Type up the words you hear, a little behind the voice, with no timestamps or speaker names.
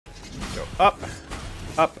up,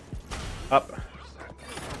 up, up. There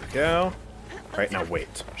we go. Alright, now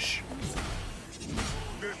wait. Shh.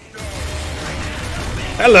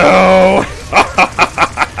 Hello!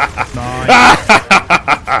 Nice.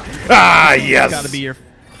 Ah, yes! Gotta be your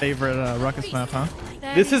favorite Ruckus map, huh?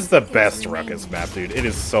 This is the best Ruckus map, dude. It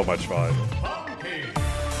is so much fun.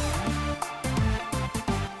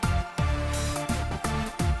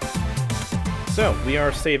 So, we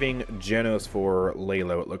are saving Genos for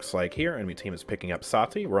Lalo, it looks like here. Enemy team is picking up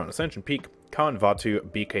Sati. We're on Ascension Peak, Khan, Vatu,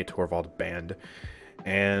 BK, Torvald, Band.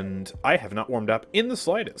 And I have not warmed up in the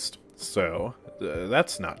slightest. So,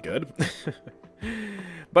 that's not good.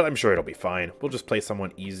 But I'm sure it'll be fine. We'll just play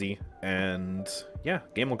someone easy, and yeah,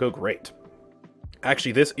 game will go great.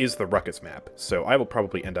 Actually, this is the Ruckus map, so I will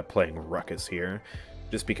probably end up playing Ruckus here,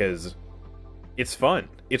 just because it's fun.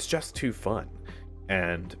 It's just too fun.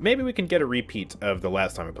 And maybe we can get a repeat of the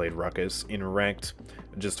last time I played Ruckus in ranked,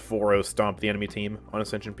 just 4-0 stomp the enemy team on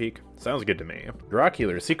Ascension Peak. Sounds good to me.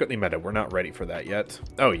 Dracula is secretly meta. We're not ready for that yet.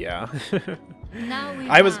 Oh yeah.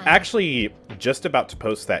 I was actually just about to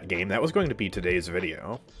post that game. That was going to be today's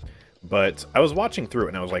video. But I was watching through it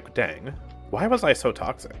and I was like, dang, why was I so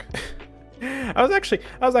toxic? I was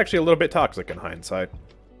actually a little bit toxic in hindsight.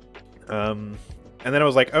 And then I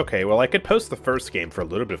was like, okay, well, I could post the first game for a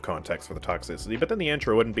little bit of context for the toxicity, but then the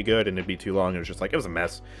intro wouldn't be good and it'd be too long. It was just like, it was a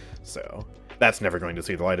mess. So that's never going to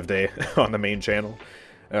see the light of day on the main channel.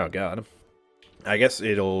 Oh, God. I guess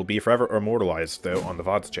it'll be forever immortalized, though, on the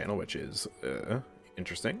VOD's channel, which is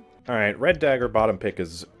interesting. All right, Red Dagger bottom pick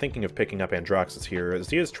is thinking of picking up Androxus here,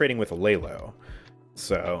 as he is trading with Lalo.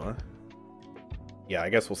 So, yeah, I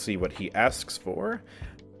guess we'll see what he asks for.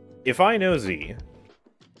 If I know Z,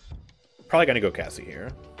 probably gonna go Cassie here.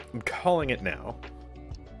 I'm calling it now.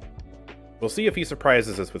 We'll see if he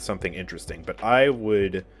surprises us with something interesting, but I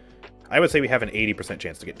would say we have an 80%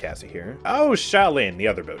 chance to get Cassie here. Oh, Shaolin, the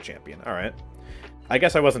other boat champion. All right. I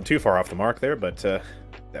guess I wasn't too far off the mark there, but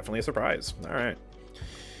definitely a surprise. All right.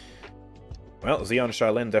 Well, Xeon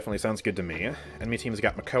Shaolin definitely sounds good to me. Enemy team's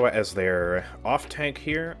got Makoa as their off-tank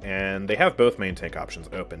here, and they have both main tank options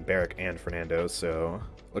open, Barrick and Fernando, so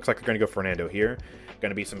looks like they're going to go Fernando here.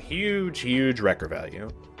 Going to be some huge wrecker value.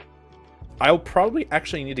 I'll probably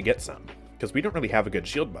actually need to get some, because we don't really have a good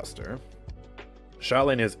shield buster.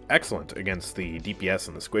 Shaolin is excellent against the DPS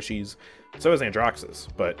and the squishies, so is Androxus,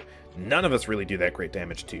 but none of us really do that great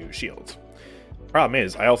damage to shields. Problem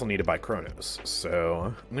is, I also need to buy Chronos, so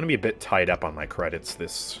I'm going to be a bit tied up on my credits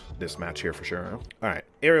this match here for sure. Alright,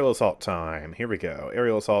 aerial assault time. Here we go.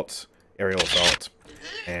 Aerial assault,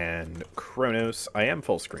 and Chronos. I am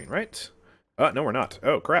full screen, right? No, we're not.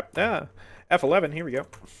 Oh, crap. F11, here we go.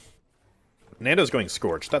 Nando's going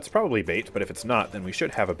Scorch. That's probably bait, but if it's not, then we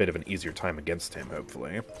should have a bit of an easier time against him,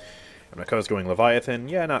 hopefully. And Makoa's going Leviathan.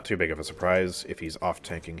 Yeah, not too big of a surprise if he's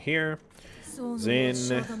off-tanking here.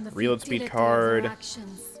 Zin, reload speed card.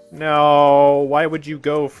 No, why would you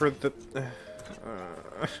go for the...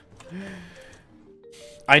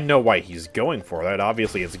 I know why he's going for that.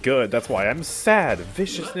 Obviously, it's good. That's why I'm sad.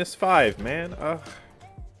 Viciousness 5, man.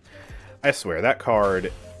 I swear, that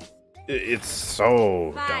card, it's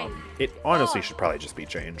so dumb. It honestly should probably just be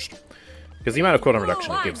changed. Because the amount of cooldown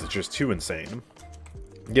reduction it gives is just too insane.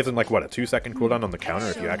 It gives him, like, what, a 2-second cooldown on the counter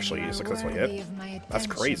if you actually successfully hit? That's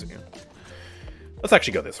crazy. Let's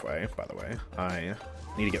actually go this way, by the way. I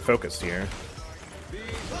need to get focused here.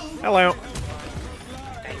 Hello!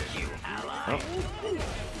 Oh.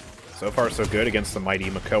 So far, so good against the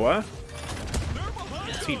mighty Makoa.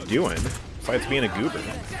 What's he doing? Besides being a goober.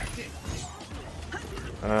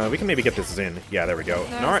 We can maybe get this in. Yeah, there we go.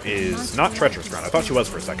 Nara is not treacherous ground. I thought she was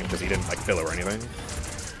for a second because he didn't like fill her or anything.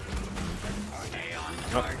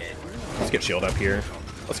 Oh. Let's get shield up here.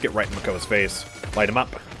 Let's get right in Makoa's face. Light him up.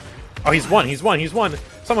 Oh, he's won.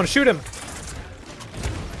 Someone shoot him.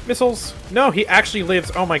 Missiles. No, he actually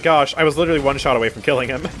lives. Oh my gosh. I was literally one shot away from killing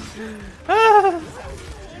him.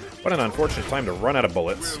 What an unfortunate time to run out of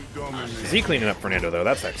bullets. Z cleaning up Fernando, though.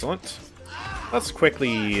 That's excellent. Let's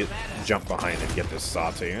quickly jump behind and get this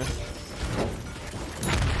Sati.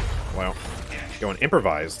 Well, going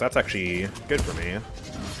improvise. That's actually good for me.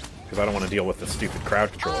 Because I don't want to deal with the stupid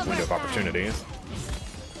crowd control window of opportunity.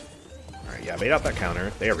 Alright, yeah, bait out that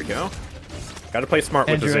counter. There we go. Gotta play smart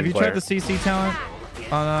with the Zen Andrew, have you tried the CC talent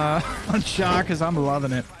on Shaw? Because I'm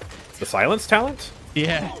loving it. The silence talent?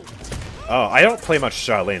 Yeah. Oh, I don't play much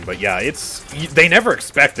Shaolin, but yeah, they never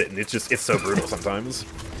expect it, and it's so brutal sometimes.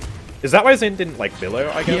 Is that why Zane didn't like Billow,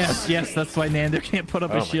 I guess? Yes, that's why Nando can't put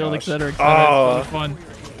up a shield, etc. Oh. It's so fun.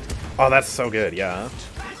 Oh, that's so good, yeah.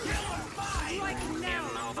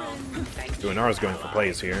 Duinara's going for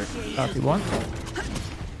plays here. Copy one.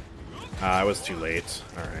 I was too late.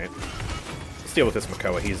 Alright. Let's deal with this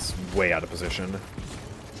Makoa. He's way out of position.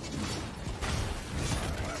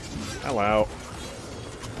 Hello.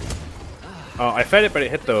 Oh, I fed it, but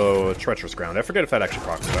it hit the treacherous ground. I forget if that actually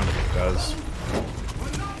procs it. I don't think it does.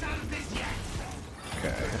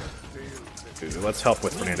 Okay. Ooh, let's help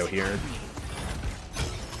with Fernando here.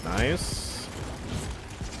 Nice.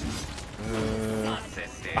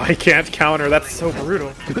 I can't counter. That's so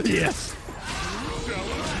brutal. Yes.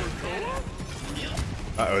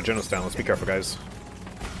 Uh-oh, Geno's down. Let's be careful, guys.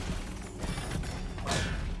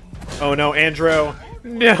 Oh no, Andrew!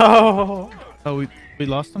 No! Oh, we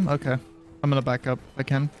lost him? Okay. I'm gonna back up if I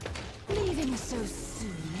can. Leaving so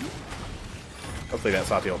soon? Hopefully that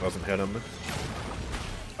Satiel doesn't hit him.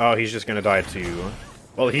 Oh, he's just gonna die to...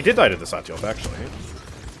 Well, he did die to the Satiel, actually.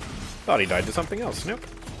 Thought he died to something else. Nope.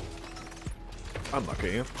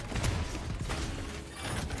 Unlucky.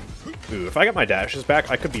 Ooh, if I get my dashes back,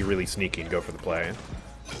 I could be really sneaky and go for the play.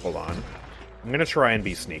 Hold on. I'm gonna try and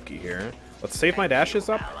be sneaky here. Let's save my dashes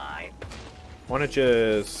up. Wanna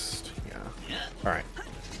just... Yeah. Alright.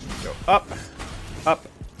 Go up. Up.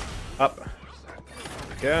 Up. There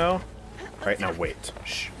we go. Alright, now wait.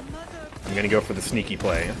 Shh. I'm gonna go for the sneaky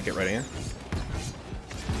play. Get ready.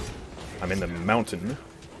 I'm in the mountain.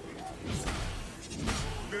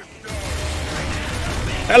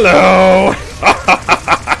 Hello!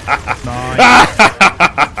 Nice.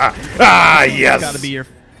 Ah, yes! Gotta be your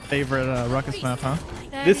favorite Ruckus map, huh?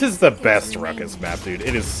 This is the best Ruckus map, dude.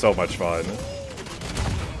 It is so much fun.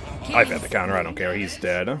 I've had the counter, I don't care. He's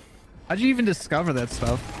dead. How'd you even discover that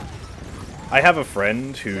stuff? I have a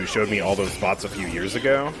friend who showed me all those spots a few years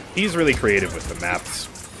ago. He's really creative with the maps.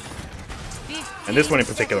 And this one in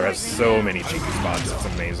particular has so many cheeky spots. It's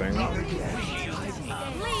amazing.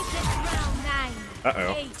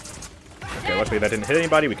 Uh-oh. Okay, luckily that didn't hit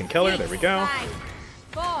anybody. We can kill her. There we go.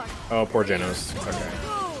 Oh, poor Genos. Okay.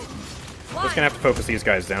 Just gonna have to focus these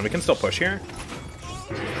guys down. We can still push here.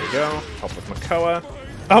 There we go. Help with Makoa.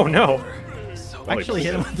 Oh, no! I actually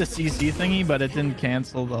hit him with the CC thingy, but it didn't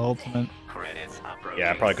cancel the ultimate.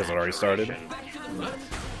 Yeah, probably because it already started.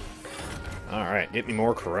 Alright, get me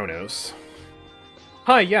more Kronos.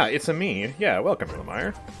 Hi, yeah, it's a me. Yeah, welcome,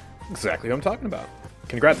 Lamire. Exactly what I'm talking about.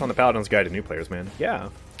 Congrats on the Paladins Guide to New Players, man. Yeah.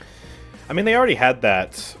 I mean, they already had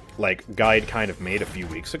that, like, guide kind of made a few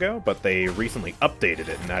weeks ago, but they recently updated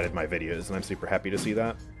it and added my videos, and I'm super happy to see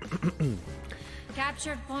that.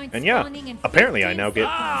 And yeah, apparently I now get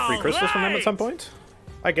free crystals from them at some point.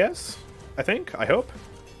 I guess. I think. I hope.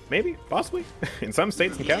 Maybe. Possibly. In some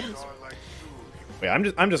states and counties. Yeah,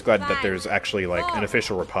 I'm just glad that there's actually, like, an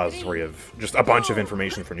official repository of just a bunch of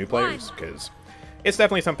information for new players, because it's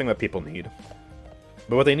definitely something that people need.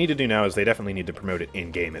 But what they need to do now is they definitely need to promote it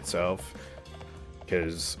in-game itself,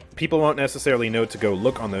 because people won't necessarily know to go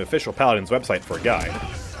look on the official Paladins website for a guide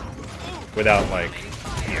without, like,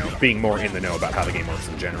 you know, being more in the know about how the game works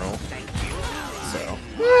in general. So,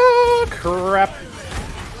 oh, crap.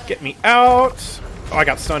 Get me out. Oh, I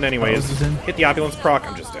got stunned anyways. Hit the opulence proc.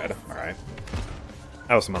 I'm just dead. Alright.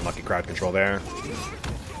 That was some unlucky crowd control there.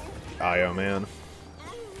 Oh, man.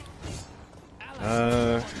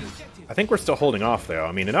 I think we're still holding off, though.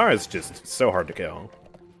 I mean, Inara is just so hard to kill.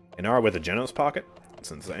 Inara with a Genos pocket?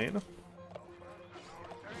 It's insane.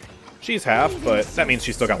 She's half, but that means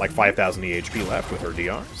she's still got like 5,000 EHP left with her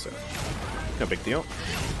DR, so no big deal.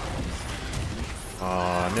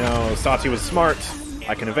 Aw, no. Sati was smart.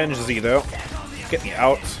 I can avenge Z, though. Get me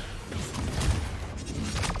out.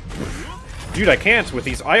 Dude, I can't with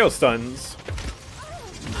these IO stuns.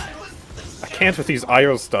 I can't with these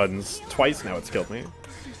IO stuns. Twice now it's killed me.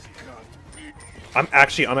 I'm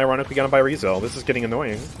actually unironically gonna buy Rezel. This is getting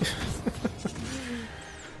annoying.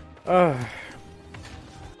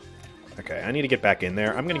 Okay, I need to get back in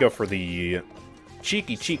there. I'm gonna go for the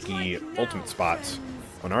cheeky ultimate spot.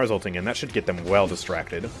 When ours ulting in, that should get them well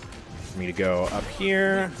distracted. For me to go up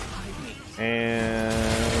here. And...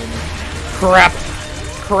 Crap!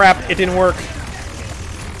 Crap, it didn't work.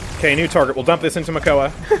 Okay, new target. We'll dump this into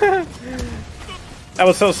Makoa. That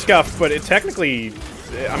was so scuffed, but it technically...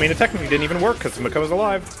 I mean, it technically didn't even work because Makoa's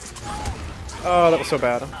alive. Oh, that was so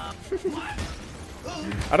bad.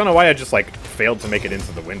 I don't know why I just, like, failed to make it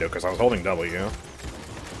into the window because I was holding W.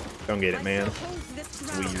 Don't get it, man. It's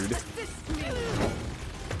weird.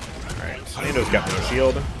 Alright, Nando's got no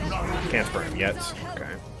shield. Can't spur him yet. Okay.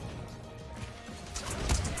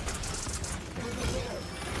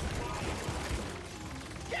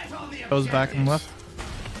 Goes back and left.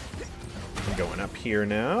 I'm going up here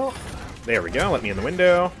now. There we go. Let me in the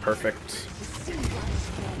window. Perfect.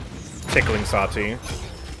 Tickling Sati.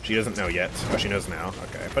 She doesn't know yet. Oh, she knows now.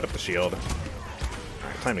 Okay, put up the shield.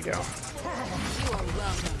 Alright, time to go.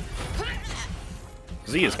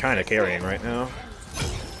 Z is kind of carrying right now.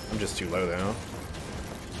 I'm just too low though.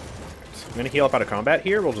 I'm gonna heal up out of combat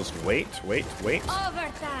here. We'll just wait.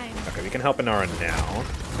 Overtime. Okay, we can help Inara now.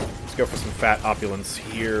 Let's go for some fat opulence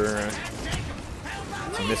here.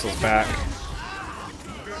 Some missiles back.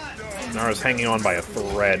 Inara's hanging on by a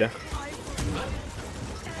thread.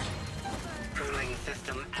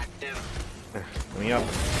 Let me up.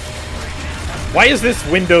 Why is this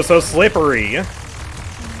window so slippery?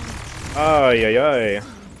 Oh, yeah.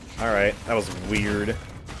 Alright, that was weird.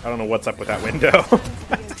 I don't know what's up with that window.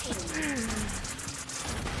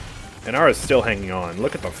 Inara's still hanging on.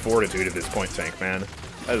 Look at the fortitude of this point tank, man.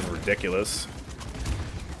 That is ridiculous.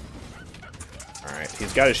 Alright,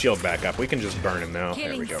 he's got his shield back up. We can just burn him now.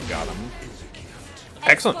 There we go, got him.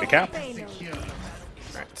 Excellent, recap.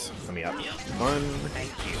 Alright, let me up. 1,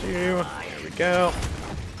 2, there we go.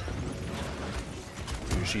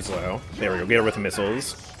 Ooh, she's low. There we go, get her with the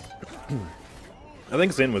missiles. I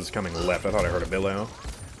think Zin was coming left. I thought I heard a billow.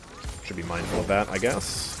 Should be mindful of that, I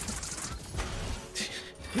guess.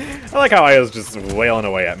 I like how Io's just wailing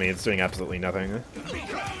away at me. It's doing absolutely nothing.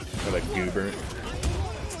 What a goober.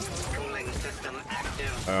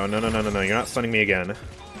 Oh, no. You're not stunning me again.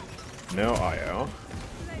 No, Io.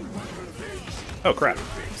 Oh, crap.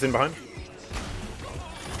 He's in behind.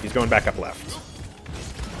 He's going back up left.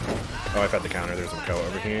 Oh, I've had the counter. There's some Ko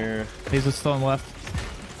over here. He's still on the left.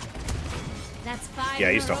 That's fine.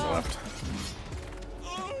 Yeah, he's still on the left.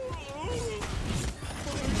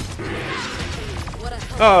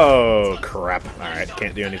 Oh, crap. Alright,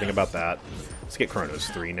 can't do anything about that. Let's get Chronos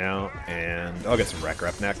 3 now, and I'll get some Wreck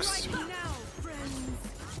Rep next.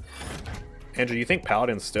 Andrew, you think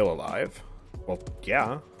Paladin's still alive? Well,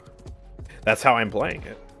 yeah. That's how I'm playing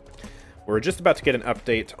it. We're just about to get an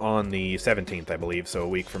update on the 17th, I believe, so a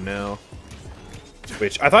week from now.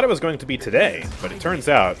 Which I thought it was going to be today, but it turns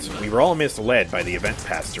out we were all misled by the event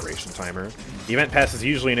pass duration timer. The event pass is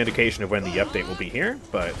usually an indication of when the update will be here,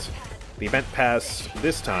 but the event pass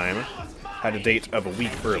this time had a date of a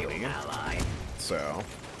week early. So,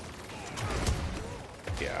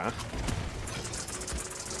 yeah.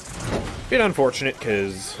 Bit unfortunate,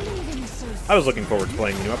 because I was looking forward to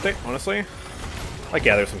playing the new update, honestly. Like,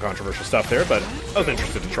 yeah, there's some controversial stuff there, but I was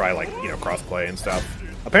interested to try, like, you know, crossplay and stuff.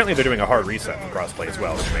 Apparently they're doing a hard reset for crossplay as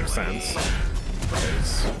well, which makes sense.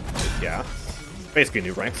 Because, yeah, basically a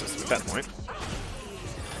new rank system at that point.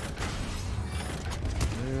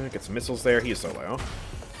 Get some missiles there. He's so low.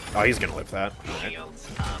 Oh, he's gonna live that. Okay.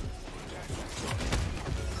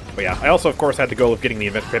 But yeah, I also, of course, had the goal of getting the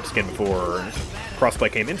event pip skin before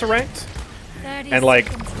crossplay came into ranked. And,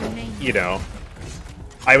 like, you know,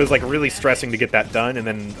 I was, like, really stressing to get that done, and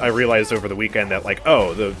then I realized over the weekend that, like,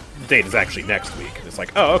 oh, the date is actually next week. And it's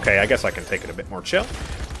like, oh, okay, I guess I can take it a bit more chill.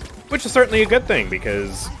 Which is certainly a good thing,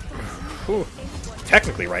 because, whew,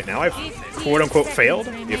 technically right now I've quote-unquote failed,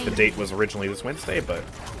 if the date was originally this Wednesday, but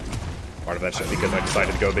part of that's just because I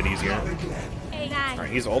decided to go a bit easier.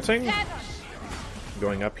 Alright, he's ulting.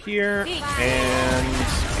 Going up here, and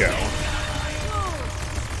go.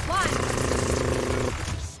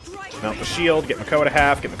 Mount the shield, get Makoa to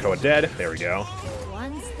half, get Makoa dead. There we go.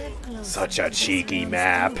 Such a cheeky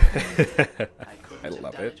map. I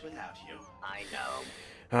love it.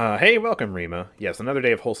 Hey, welcome, Rima. Yes, another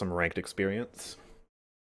day of wholesome ranked experience.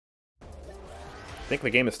 Think the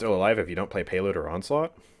game is still alive if you don't play Payload or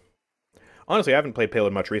Onslaught? Honestly, I haven't played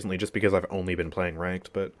Payload much recently just because I've only been playing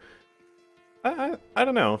ranked, but I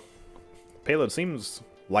don't know. Payload seems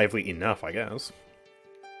lively enough, I guess.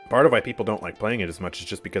 Part of why people don't like playing it as much is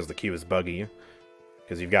just because the queue is buggy.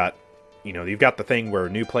 Because you've got, you know, you've got the thing where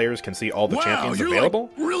new players can see all the champions available.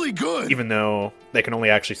 Like really good. Even though they can only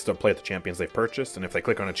actually still play the champions they've purchased, and if they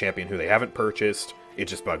click on a champion who they haven't purchased, it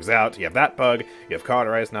just bugs out. You have that bug, you have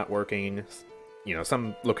Cauterize not working, you know,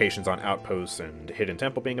 some locations on Outposts and Hidden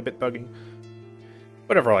Temple being a bit buggy.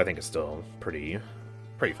 But overall, I think it's still pretty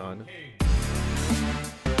fun.